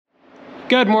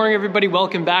Good morning everybody,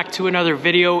 welcome back to another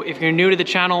video. If you're new to the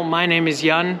channel, my name is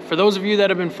Jan. For those of you that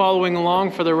have been following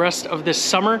along for the rest of this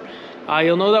summer,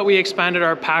 you'll know that we expanded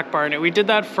our pack barn, and we did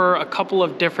that for a couple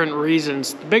of different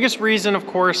reasons. The biggest reason, of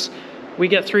course, we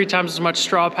get 3 times as much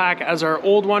straw pack as our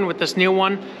old one with this new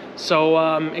one.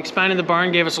 So expanding the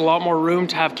barn gave us a lot more room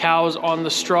to have cows on the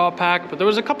straw pack, but there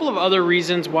was a couple of other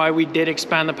reasons why we did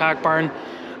expand the pack barn.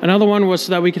 Another one was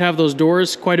so that we could have those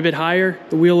doors quite a bit higher.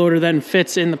 The wheel loader then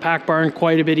fits in the pack barn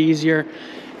quite a bit easier.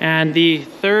 And the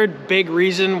third big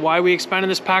reason why we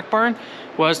expanded this pack barn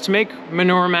was to make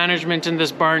manure management in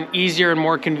this barn easier and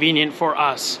more convenient for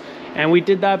us. And we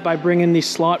did that by bringing the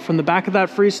slot from the back of that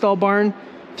freestall barn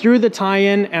through the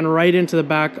tie-in and right into the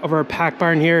back of our pack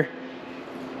barn here.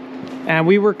 And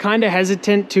we were kind of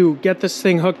hesitant to get this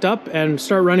thing hooked up and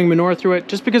start running manure through it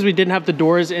just because we didn't have the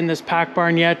doors in this pack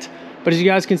barn yet. But as you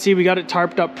guys can see, we got it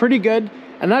tarped up pretty good.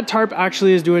 And that tarp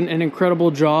actually is doing an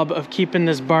incredible job of keeping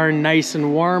this barn nice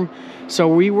and warm. So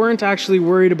we weren't actually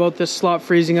worried about this slot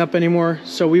freezing up anymore.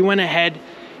 So we went ahead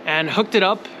and hooked it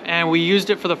up, and we used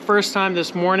it for the first time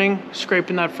this morning,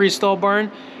 scraping that freestall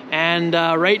barn. And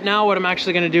right now what I'm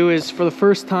actually gonna do is, for the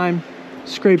first time,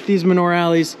 scrape these manure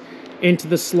alleys into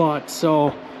the slot.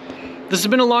 So this has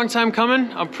been a long time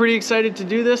coming. I'm pretty excited to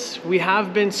do this. We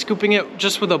have been scooping it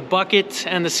just with a bucket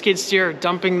and the skid steer,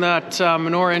 dumping that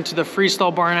manure into the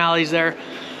freestall barn alleys there.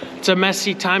 It's a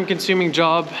messy, time-consuming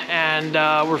job, and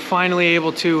we're finally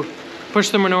able to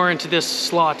push the manure into this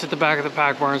slot at the back of the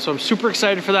pack barn. So I'm super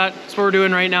excited for that. That's what we're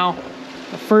doing right now.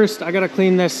 First, I gotta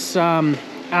clean this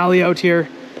alley out here.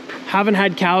 Haven't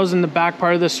had cows in the back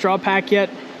part of the straw pack yet,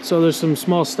 so there's some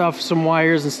small stuff, some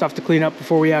wires and stuff to clean up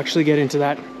before we actually get into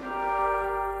that.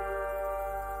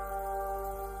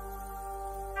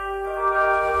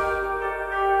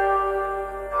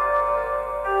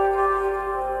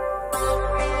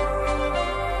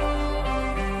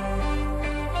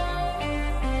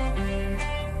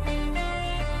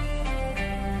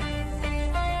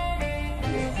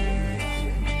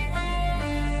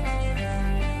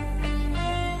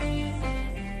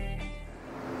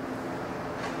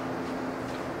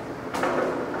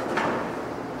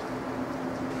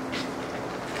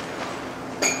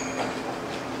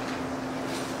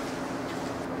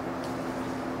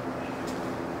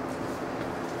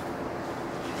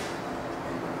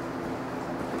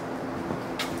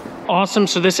 Awesome,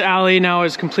 so this alley now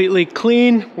is completely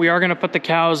clean. We are gonna put the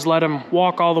cows, let them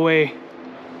walk all the way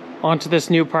onto this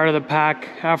new part of the pack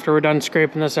after we're done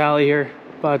scraping this alley here.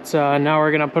 But now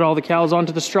we're gonna put all the cows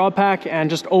onto the straw pack and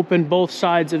just open both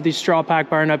sides of the straw pack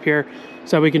barn up here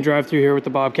so that we can drive through here with the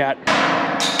Bobcat.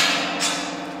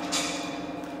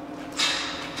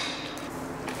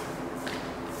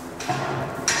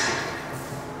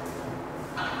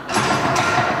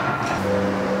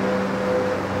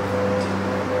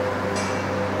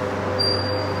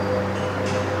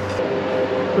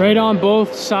 Right on,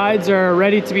 both sides are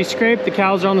ready to be scraped. The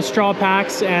cows are on the straw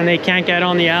packs and they can't get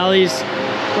on the alleys.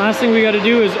 Last thing we got to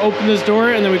do is open this door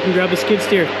and then we can grab the skid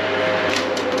steer.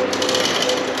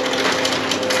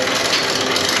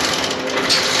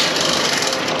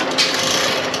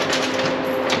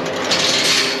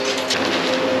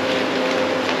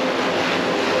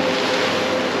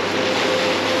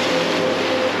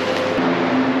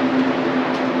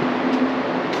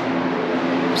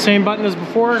 Same button as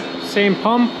before, same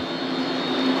pump.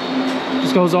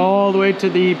 Just goes all the way to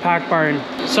the pack barn.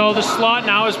 So the slot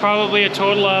now is probably a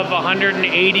total of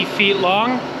 180 feet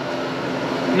long.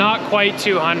 Not quite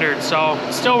 200, so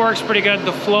it still works pretty good.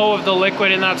 The flow of the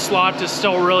liquid in that slot is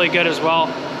still really good as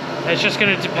well. It's just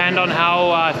gonna depend on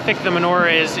how thick the manure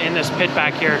is in this pit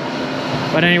back here.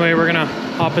 But anyway, we're gonna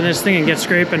hop in this thing and get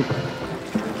scraping.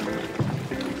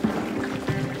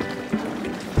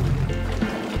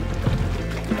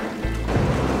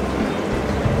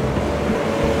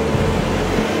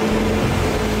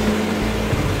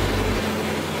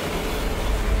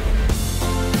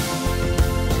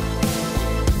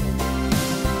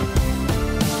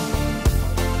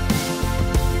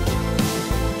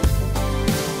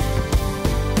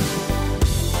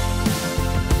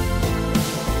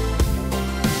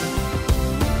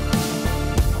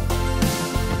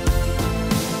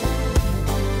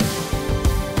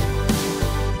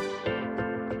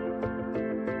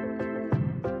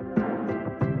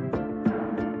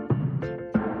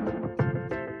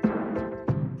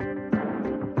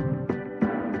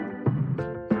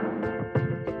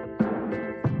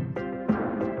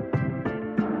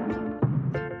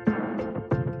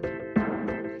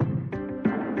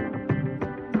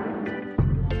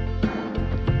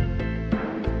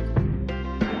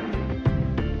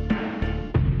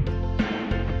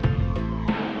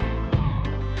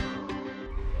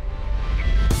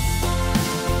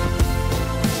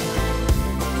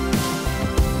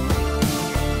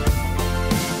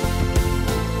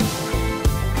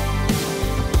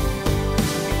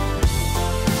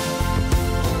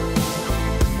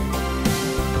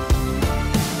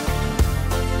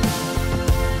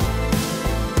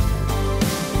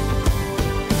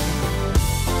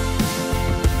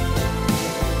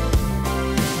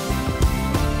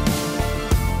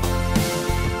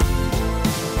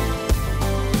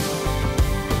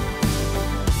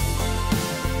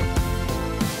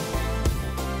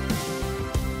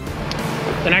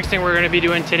 The next thing we're gonna be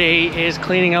doing today is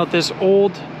cleaning out this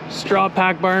old straw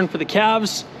pack barn for the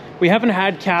calves. We haven't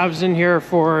had calves in here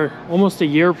for almost a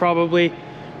year probably.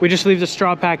 We just leave the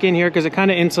straw pack in here because it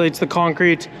kind of insulates the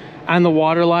concrete and the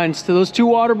water lines to those two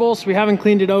water bowls. We haven't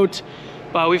cleaned it out,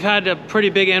 but we've had a pretty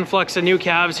big influx of new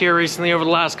calves here recently over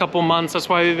the last couple months. That's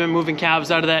why we've been moving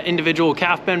calves out of that individual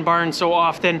calf pen barn so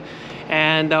often.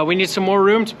 And we need some more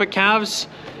room to put calves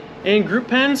in group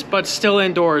pens, but still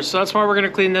indoors. So that's why we're gonna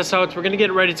clean this out. We're gonna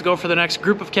get ready to go for the next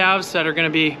group of calves that are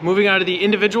gonna be moving out of the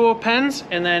individual pens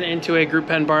and then into a group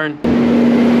pen barn.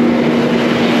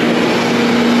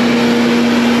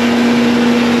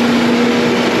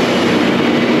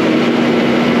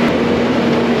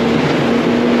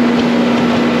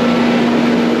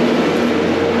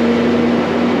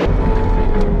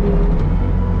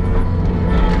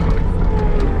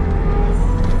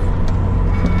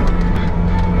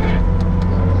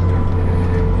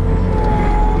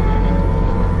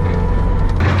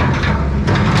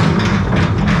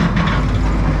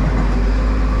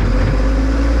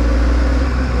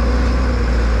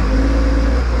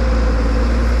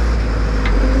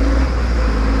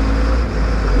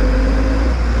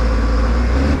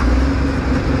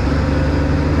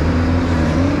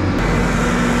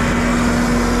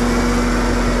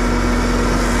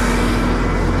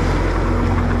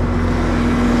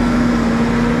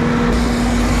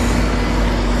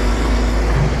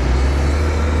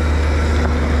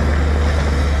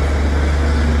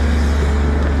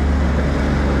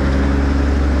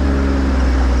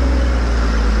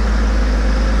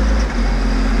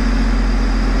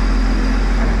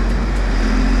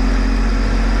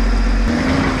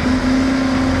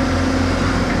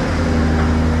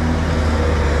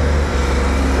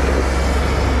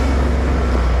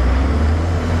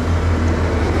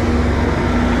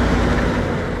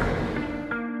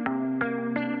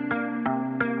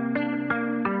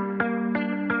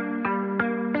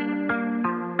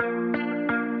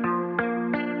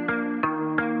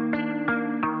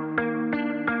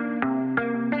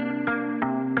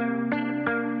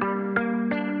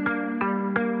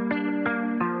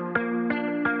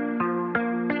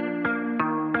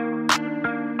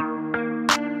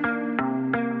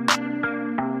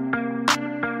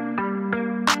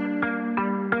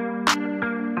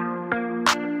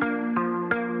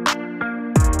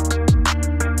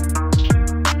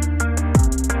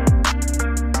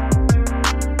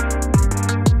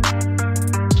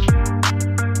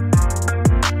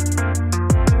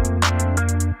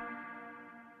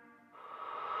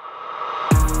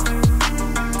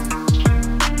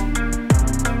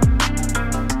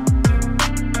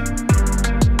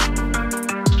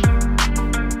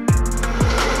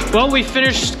 Well, we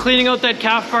finished cleaning out that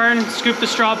calf barn, scooped the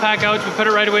straw pack out, we put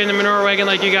it right away in the manure wagon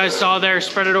like you guys saw there,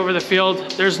 spread it over the field.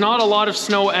 There's not a lot of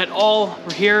snow at all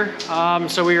here,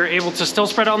 so we were able to still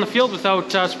spread it on the field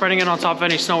without spreading it on top of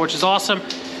any snow, which is awesome.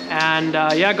 And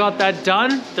yeah, got that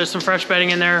done. There's some fresh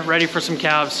bedding in there, ready for some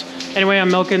calves. Anyway, I'm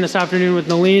milking this afternoon with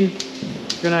Nalene.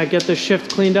 We're gonna get this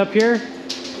shift cleaned up here.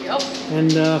 Yep.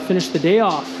 And finish the day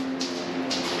off.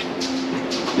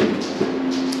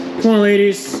 Come on,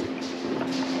 ladies.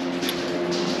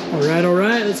 All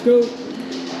right, let's go.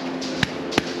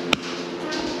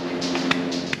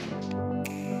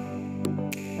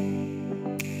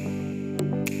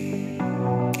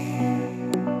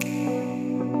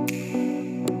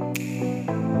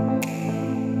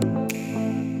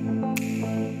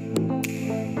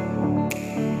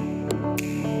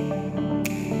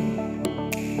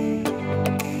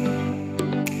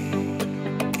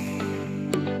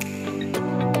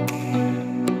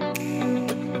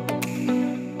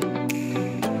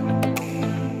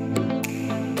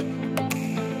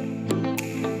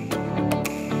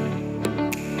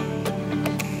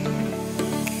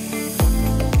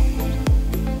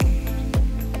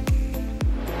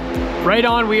 Right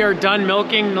on, we are done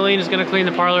milking. Nalene is gonna clean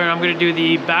the parlor and I'm gonna do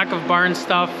the back of barn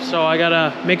stuff. So I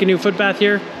gotta make a new footbath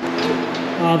here.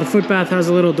 The footbath has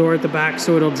a little door at the back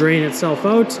so it'll drain itself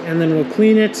out, and then we'll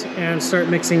clean it and start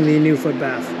mixing the new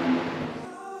footbath.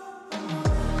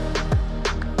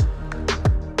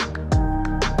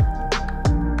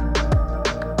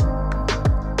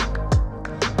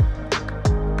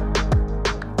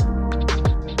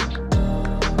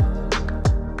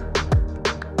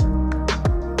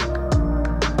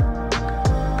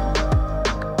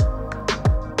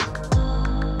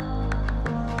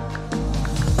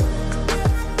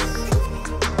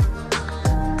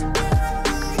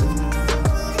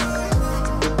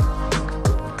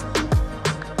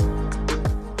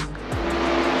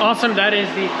 Awesome, that is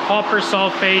the copper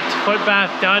sulfate foot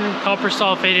bath done. Copper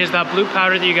sulfate is that blue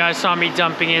powder that you guys saw me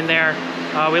dumping in there.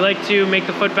 We like to make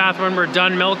the foot bath when we're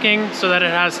done milking so that it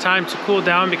has time to cool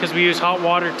down, because we use hot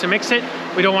water to mix it.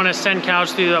 We don't want to send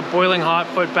cows through the boiling hot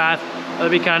foot bath.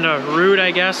 That'd be kind of rude,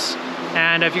 I guess.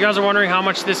 And if you guys are wondering how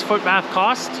much this foot bath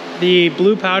costs, the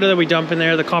blue powder that we dump in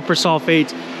there, the copper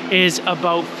sulfate, is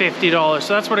about $50.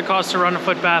 So that's what it costs to run a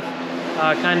foot bath.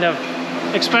 Kind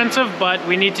of expensive, but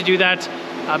we need to do that.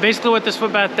 Basically what this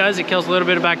foot bath does, it kills a little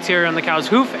bit of bacteria on the cow's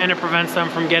hoof, and it prevents them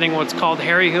from getting what's called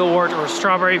hairy heel wart or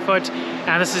strawberry foot.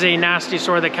 And this is a nasty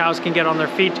sore that cows can get on their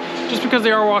feet just because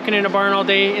they are walking in a barn all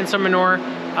day in some manure.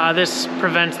 This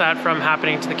prevents that from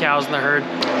happening to the cows in the herd.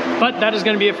 But that is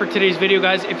going to be it for today's video,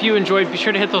 guys. If you enjoyed, be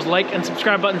sure to hit those like and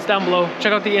subscribe buttons down below.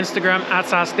 Check out the Instagram at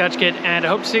Sk, and I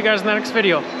hope to see you guys in the next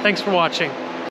video. Thanks for watching.